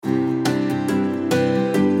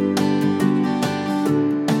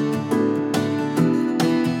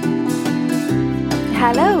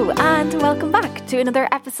And welcome back to another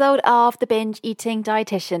episode of The Binge Eating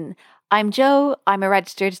Dietitian. I'm Jo, I'm a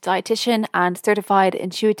registered dietitian and certified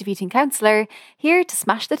intuitive eating counsellor, here to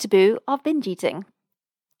smash the taboo of binge eating.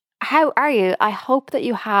 How are you? I hope that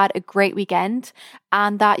you had a great weekend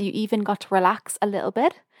and that you even got to relax a little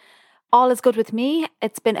bit. All is good with me.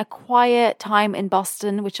 It's been a quiet time in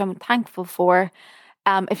Boston, which I'm thankful for.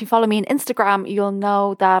 If you follow me on Instagram, you'll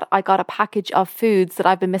know that I got a package of foods that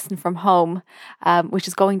I've been missing from home, which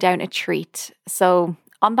is going down a treat. So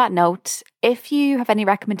on that note, if you have any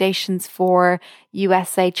recommendations for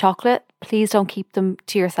USA chocolate, please don't keep them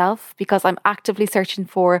to yourself because I'm actively searching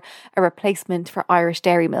for a replacement for Irish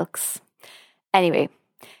dairy milks. Anyway,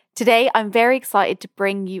 today I'm very excited to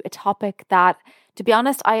bring you a topic that, to be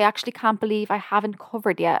honest, I actually can't believe I haven't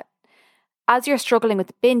covered yet. As you're struggling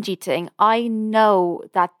with binge eating, I know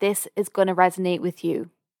that this is going to resonate with you.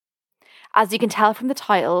 As you can tell from the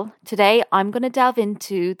title, today I'm going to delve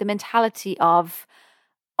into the mentality of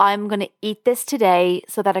I'm going to eat this today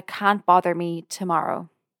so that it can't bother me tomorrow.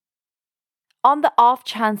 On the off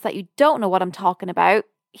chance that you don't know what I'm talking about,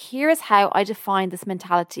 here's how I define this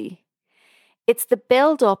mentality. It's the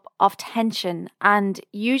build-up of tension and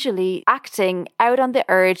usually acting out on the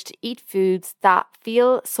urge to eat foods that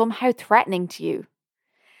feel somehow threatening to you.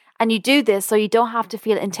 And you do this so you don't have to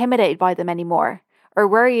feel intimidated by them anymore or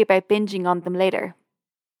worry about binging on them later.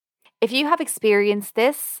 If you have experienced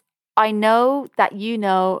this, I know that you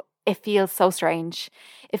know it feels so strange.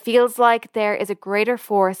 It feels like there is a greater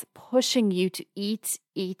force pushing you to eat,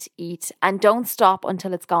 and don't stop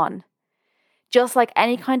until it's gone. Just like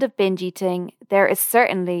any kind of binge eating, there is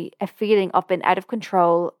certainly a feeling of being out of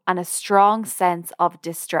control and a strong sense of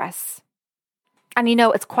distress. And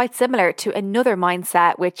it's quite similar to another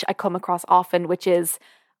mindset which I come across often, which is,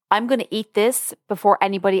 I'm going to eat this before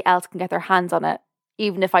anybody else can get their hands on it,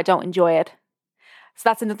 even if I don't enjoy it. So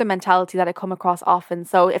that's another mentality that I come across often.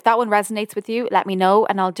 So if that one resonates with you, let me know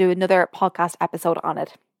and I'll do another podcast episode on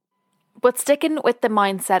it. But sticking with the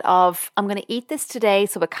mindset of I'm going to eat this today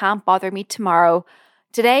so it can't bother me tomorrow,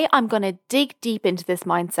 today I'm going to dig deep into this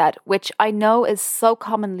mindset, which I know is so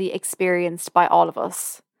commonly experienced by all of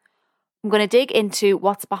us. I'm going to dig into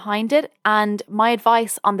what's behind it and my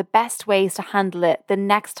advice on the best ways to handle it the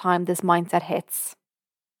next time this mindset hits.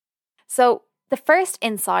 So the first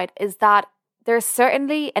insight is that there's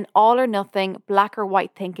certainly an all or nothing black or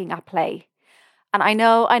white thinking at play. And I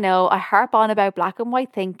know, I harp on about black and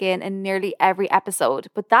white thinking in nearly every episode,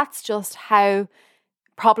 but that's just how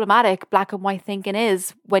problematic black and white thinking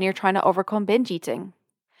is when you're trying to overcome binge eating.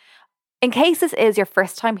 In case this is your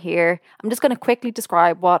first time here, I'm just going to quickly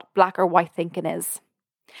describe what black or white thinking is.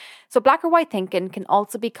 So black or white thinking can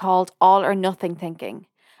also be called all or nothing thinking.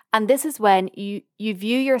 And this is when you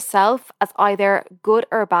view yourself as either good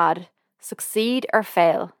or bad, succeed or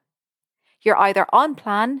fail. You're either on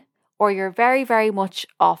plan or you're very, very much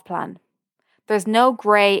off plan. There's no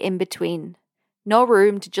grey in between. No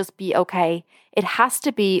room to just be okay. It has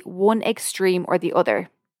to be one extreme or the other.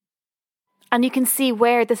 And you can see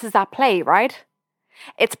where this is at play, right?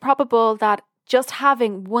 It's probable that just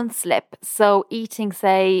having one slip, so eating,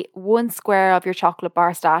 say, one square of your chocolate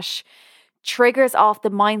bar stash, triggers off the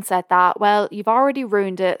mindset that, well, you've already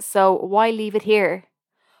ruined it, so why leave it here?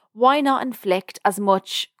 Why not inflict as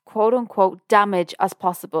much quote-unquote damage as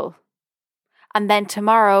possible? And then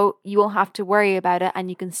tomorrow, you won't have to worry about it and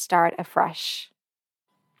you can start afresh.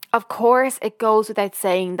 Of course, it goes without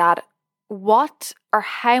saying that what or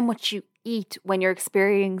how much you eat when you're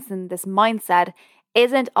experiencing this mindset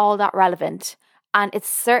isn't all that relevant. And it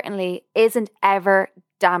certainly isn't ever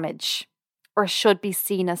damage or should be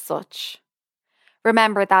seen as such.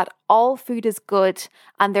 Remember that all food is good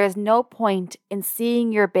and there's no point in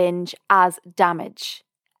seeing your binge as damage,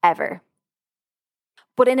 ever.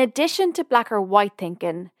 But in addition to black or white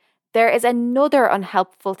thinking, there is another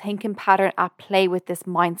unhelpful thinking pattern at play with this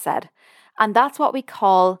mindset, and that's what we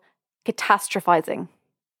call catastrophizing.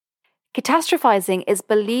 Catastrophizing is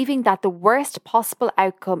believing that the worst possible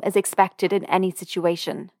outcome is expected in any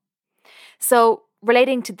situation. So,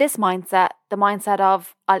 relating to this mindset, the mindset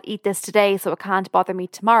of I'll eat this today so it can't bother me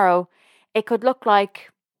tomorrow, it could look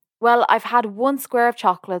like, well, I've had one square of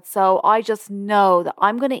chocolate, so I just know that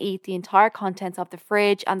I'm going to eat the entire contents of the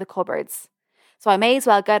fridge and the cupboards. So I may as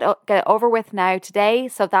well get it over with now today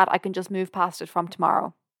so that I can just move past it from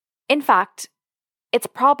tomorrow. In fact, it's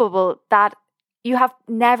probable that you have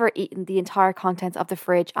never eaten the entire contents of the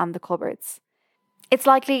fridge and the cupboards. It's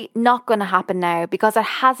likely not going to happen now because it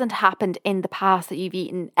hasn't happened in the past that you've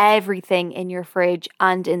eaten everything in your fridge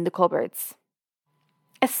and in the cupboards.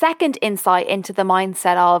 A second insight into the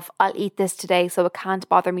mindset of I'll eat this today so it can't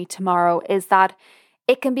bother me tomorrow is that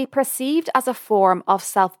it can be perceived as a form of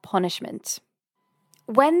self-punishment.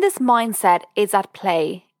 When this mindset is at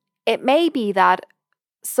play, it may be that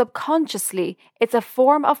subconsciously it's a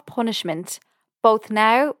form of punishment both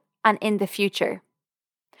now and in the future.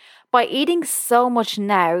 By eating so much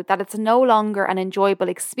now that it's no longer an enjoyable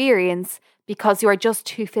experience because you are just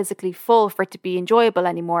too physically full for it to be enjoyable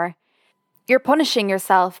anymore, you're punishing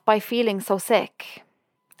yourself by feeling so sick.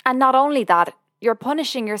 And not only that, you're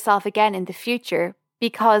punishing yourself again in the future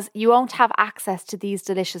because you won't have access to these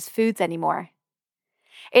delicious foods anymore.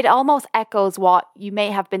 It almost echoes what you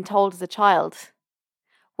may have been told as a child.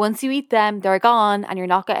 Once you eat them, they're gone and you're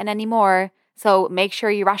not getting any more, so make sure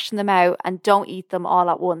you ration them out and don't eat them all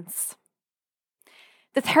at once.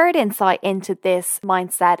 The third insight into this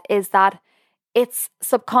mindset is that it's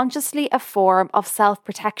subconsciously a form of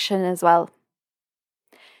self-protection as well.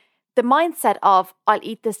 The mindset of, I'll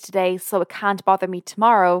eat this today so it can't bother me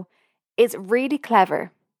tomorrow, is really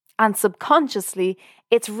clever. And subconsciously,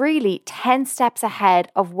 it's really 10 steps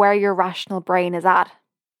ahead of where your rational brain is at.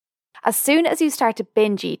 As soon as you start to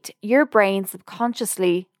binge eat, your brain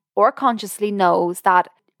subconsciously or consciously knows that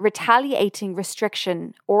retaliating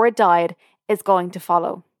restriction or a diet is going to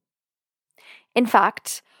follow. In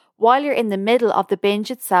fact, while you're in the middle of the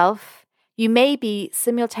binge itself, you may be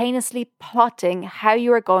simultaneously plotting how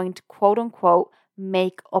you are going to quote unquote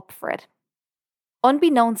make up for it.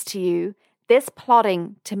 Unbeknownst to you, this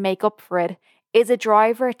plotting to make up for it is a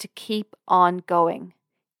driver to keep on going,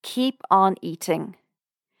 keep on eating.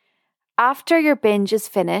 After your binge is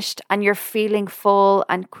finished and you're feeling full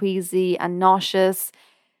and queasy and nauseous,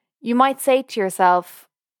 you might say to yourself,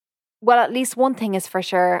 well, at least one thing is for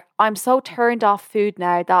sure, I'm so turned off food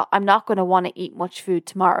now that I'm not going to want to eat much food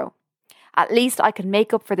tomorrow. At least I can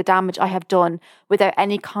make up for the damage I have done without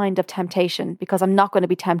any kind of temptation because I'm not going to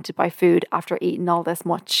be tempted by food after eating all this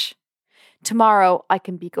much. Tomorrow I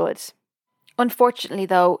can be good. Unfortunately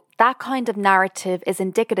though, that kind of narrative is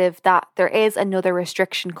indicative that there is another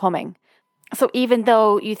restriction coming. So even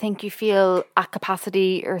though you think you feel at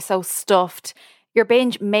capacity or so stuffed, your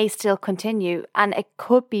binge may still continue, and it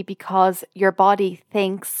could be because your body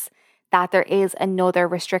thinks that there is another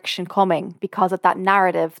restriction coming because of that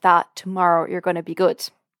narrative that tomorrow you're going to be good.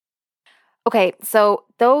 Okay, so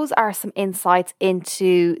those are some insights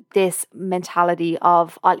into this mentality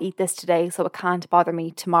of I'll eat this today so it can't bother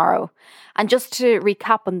me tomorrow. And just to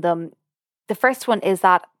recap on them, the first one is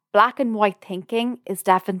that black and white thinking is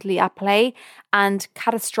definitely at play, and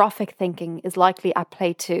catastrophic thinking is likely at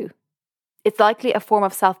play too. It's likely a form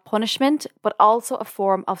of self-punishment, but also a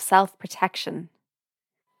form of self-protection.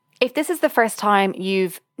 If this is the first time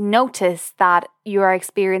you've noticed that you are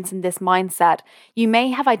experiencing this mindset, you may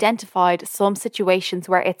have identified some situations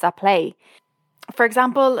where it's at play. For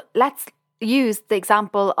example, let's use the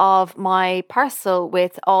example of my parcel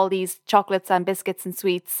with all these chocolates and biscuits and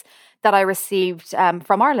sweets that I received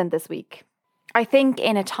from Ireland this week. I think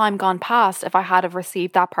in a time gone past, if I had have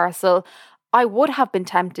received that parcel, I would have been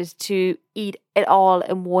tempted to eat it all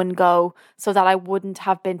in one go so that I wouldn't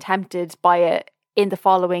have been tempted by it in the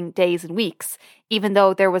following days and weeks, even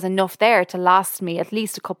though there was enough there to last me at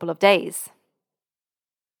least a couple of days.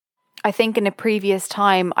 I think in a previous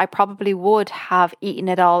time, I probably would have eaten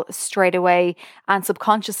it all straight away, and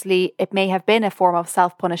subconsciously it may have been a form of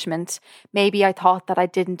self-punishment. Maybe I thought that I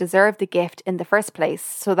didn't deserve the gift in the first place,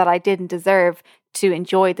 so that I didn't deserve to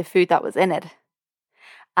enjoy the food that was in it.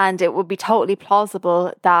 And it would be totally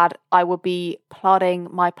plausible that I would be plotting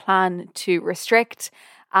my plan to restrict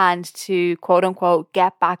and to quote unquote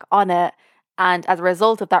get back on it. And as a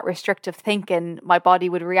result of that restrictive thinking, my body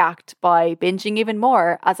would react by binging even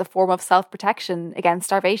more as a form of self-protection against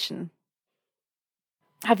starvation.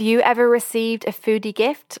 Have you ever received a foodie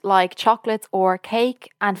gift like chocolates or cake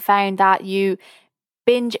and found that you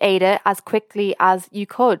binge ate it as quickly as you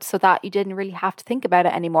could so that you didn't really have to think about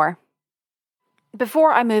it anymore?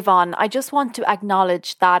 Before I move on, I just want to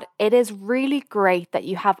acknowledge that it is really great that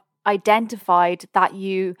you have identified that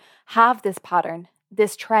you have this pattern,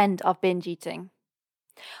 this trend of binge eating.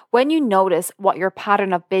 When you notice what your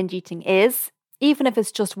pattern of binge eating is, even if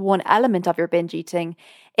it's just one element of your binge eating,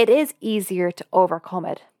 it is easier to overcome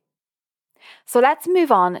it. So let's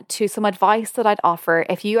move on to some advice that I'd offer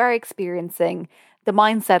if you are experiencing the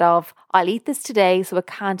mindset of, I'll eat this today so it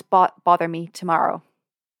can't bother me tomorrow.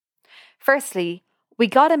 Firstly, we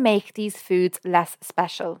gotta make these foods less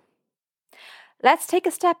special. Let's take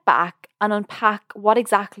a step back and unpack what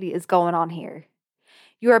exactly is going on here.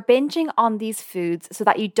 You are binging on these foods so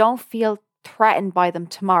that you don't feel threatened by them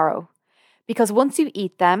tomorrow. Because once you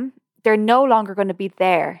eat them, they're no longer going to be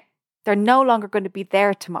there. They're no longer going to be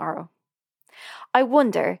there tomorrow. I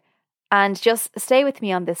wonder, And just stay with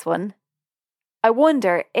me on this one. I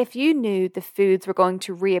wonder if you knew the foods were going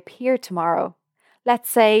to reappear tomorrow. Let's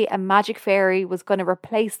say a magic fairy was going to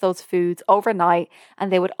replace those foods overnight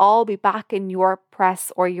and they would all be back in your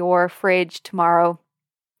press or your fridge tomorrow.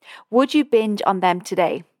 Would you binge on them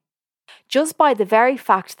today? Just by the very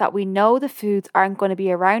fact that we know the foods aren't going to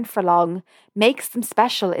be around for long makes them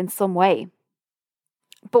special in some way.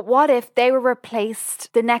 But what if they were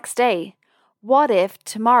replaced the next day? What if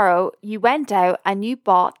tomorrow you went out and you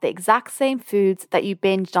bought the exact same foods that you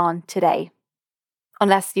binged on today?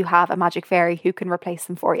 Unless you have a magic fairy who can replace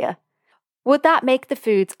them for you. Would that make the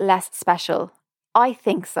foods less special? I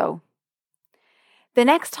think so. The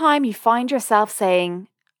next time you find yourself saying,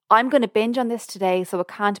 I'm going to binge on this today so it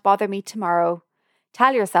can't bother me tomorrow,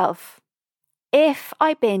 tell yourself, if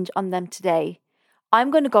I binge on them today,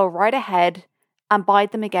 I'm going to go right ahead and buy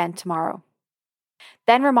them again tomorrow.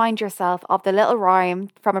 Then remind yourself of the little rhyme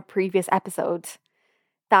from a previous episode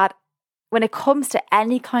that when it comes to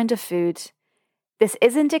any kind of food, this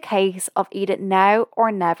isn't a case of eat it now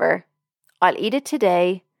or never. I'll eat it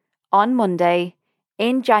today, on Monday,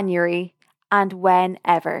 in January, and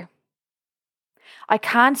whenever. I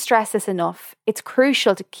can't stress this enough. It's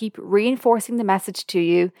crucial to keep reinforcing the message to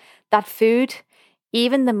you that food,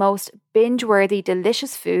 even the most binge-worthy,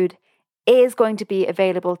 delicious food, is going to be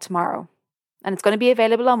available tomorrow. And it's going to be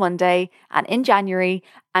available on Monday and in January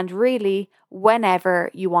and really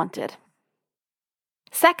whenever you want it.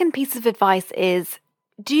 Second piece of advice is,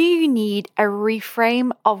 do you need a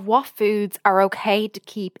reframe of what foods are okay to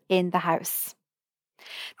keep in the house?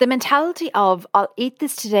 The mentality of, I'll eat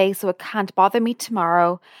this today so it can't bother me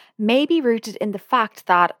tomorrow, may be rooted in the fact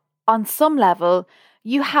that, on some level,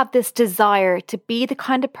 you have this desire to be the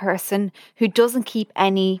kind of person who doesn't keep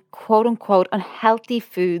any quote-unquote unhealthy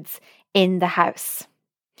foods in the house.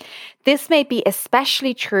 This may be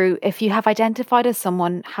especially true if you have identified as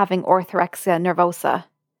someone having orthorexia nervosa.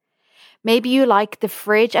 Maybe you like the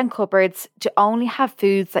fridge and cupboards to only have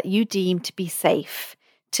foods that you deem to be safe,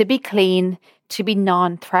 to be clean, to be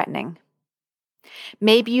non-threatening.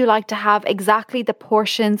 Maybe you like to have exactly the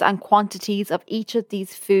portions and quantities of each of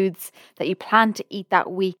these foods that you plan to eat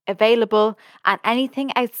that week available, and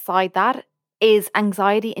anything outside that is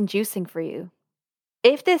anxiety-inducing for you.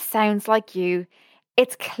 If this sounds like you,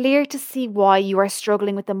 it's clear to see why you are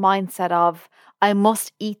struggling with the mindset of, I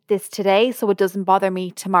must eat this today so it doesn't bother me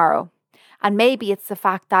tomorrow. And maybe it's the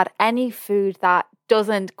fact that any food that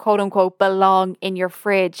doesn't quote-unquote belong in your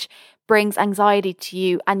fridge brings anxiety to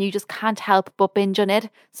you and you just can't help but binge on it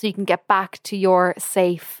so you can get back to your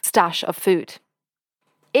safe stash of food.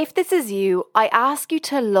 If this is you, I ask you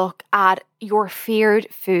to look at your feared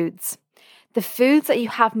foods, the foods that you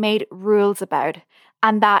have made rules about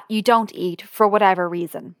and that you don't eat for whatever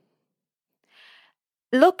reason.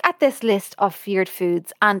 Look at this list of feared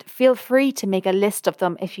foods and feel free to make a list of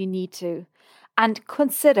them if you need to, and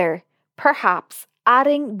consider perhaps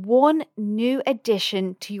adding one new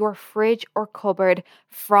addition to your fridge or cupboard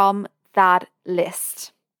from that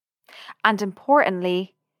list. And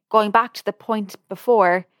importantly, going back to the point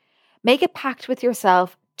before, make a pact with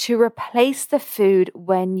yourself to replace the food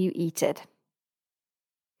when you eat it.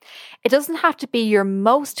 It doesn't have to be your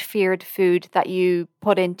most feared food that you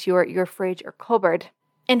put into your fridge or cupboard.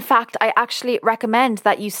 In fact, I actually recommend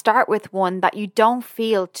that you start with one that you don't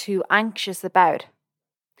feel too anxious about.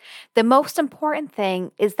 The most important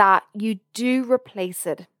thing is that you do replace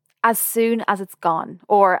it as soon as it's gone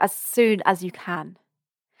or as soon as you can.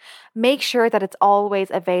 Make sure that it's always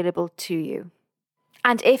available to you.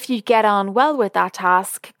 And if you get on well with that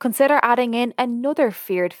task, consider adding in another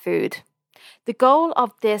feared food. The goal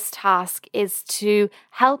of this task is to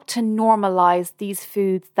help to normalize these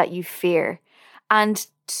foods that you fear and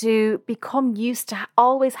to become used to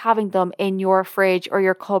always having them in your fridge or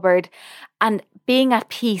your cupboard and being at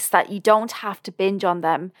peace that you don't have to binge on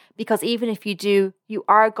them, because even if you do, you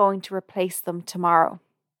are going to replace them tomorrow.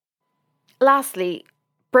 Lastly,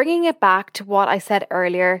 bringing it back to what I said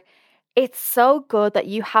earlier, it's so good that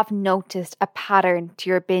you have noticed a pattern to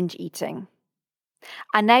your binge eating.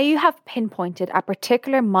 And now you have pinpointed a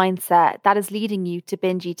particular mindset that is leading you to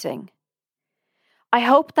binge eating. I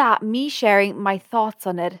hope that me sharing my thoughts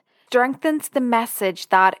on it strengthens the message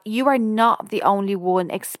that you are not the only one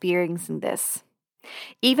experiencing this.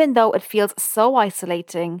 Even though it feels so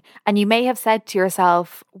isolating and you may have said to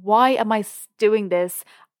yourself, why am I doing this?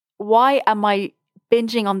 Why am I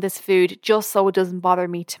binging on this food just so it doesn't bother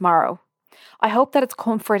me tomorrow? I hope that it's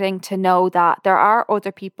comforting to know that there are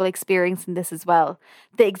other people experiencing this as well,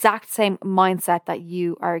 the exact same mindset that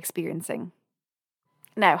you are experiencing.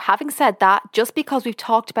 Now, having said that, just because we've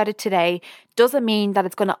talked about it today doesn't mean that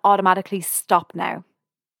it's going to automatically stop now.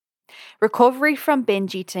 Recovery from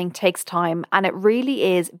binge eating takes time, and it really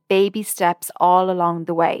is baby steps all along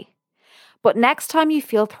the way. But next time you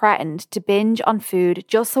feel threatened to binge on food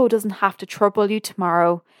just so it doesn't have to trouble you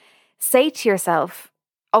tomorrow, say to yourself,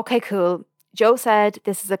 okay, cool. Joe said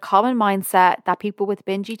this is a common mindset that people with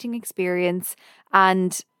binge eating experience,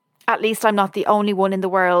 and at least I'm not the only one in the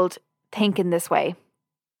world thinking this way.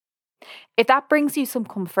 If that brings you some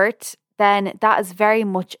comfort, then that is very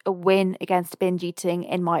much a win against binge eating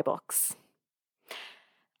in my books.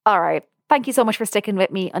 All right. Thank you so much for sticking with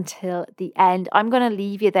me until the end. I'm going to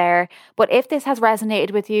leave you there. But if this has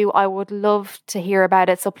resonated with you, I would love to hear about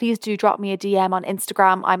it. So please do drop me a DM on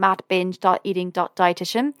Instagram. I'm at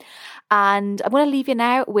binge.eating.dietitian. And I'm going to leave you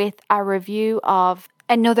now with a review of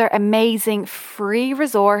another amazing free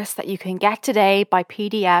resource that you can get today by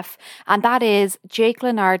PDF. And that is Jake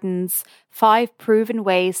Glenarden's 5 Proven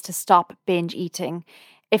Ways to Stop Binge Eating.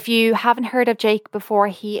 If you haven't heard of Jake before,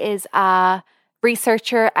 he is a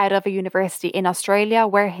researcher out of a university in Australia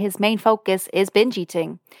where his main focus is binge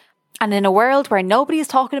eating. And in a world where nobody is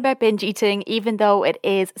talking about binge eating, even though it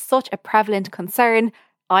is such a prevalent concern,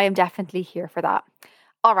 I am definitely here for that.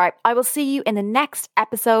 All right, I will see you in the next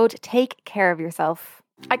episode. Take care of yourself.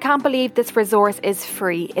 I can't believe this resource is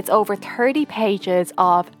free. It's over 30 pages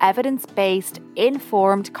of evidence-based,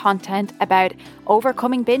 informed content about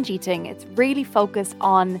overcoming binge eating. It's really focused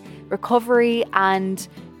on recovery, and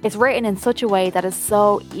it's written in such a way that is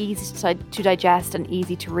so easy to digest and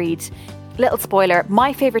easy to read. Little spoiler,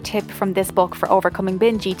 my favourite tip from this book for overcoming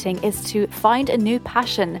binge eating is to find a new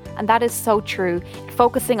passion. And that is so true.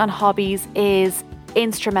 Focusing on hobbies is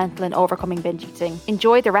instrumental in overcoming binge eating.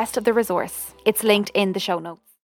 Enjoy the rest of the resource. It's linked in the show notes.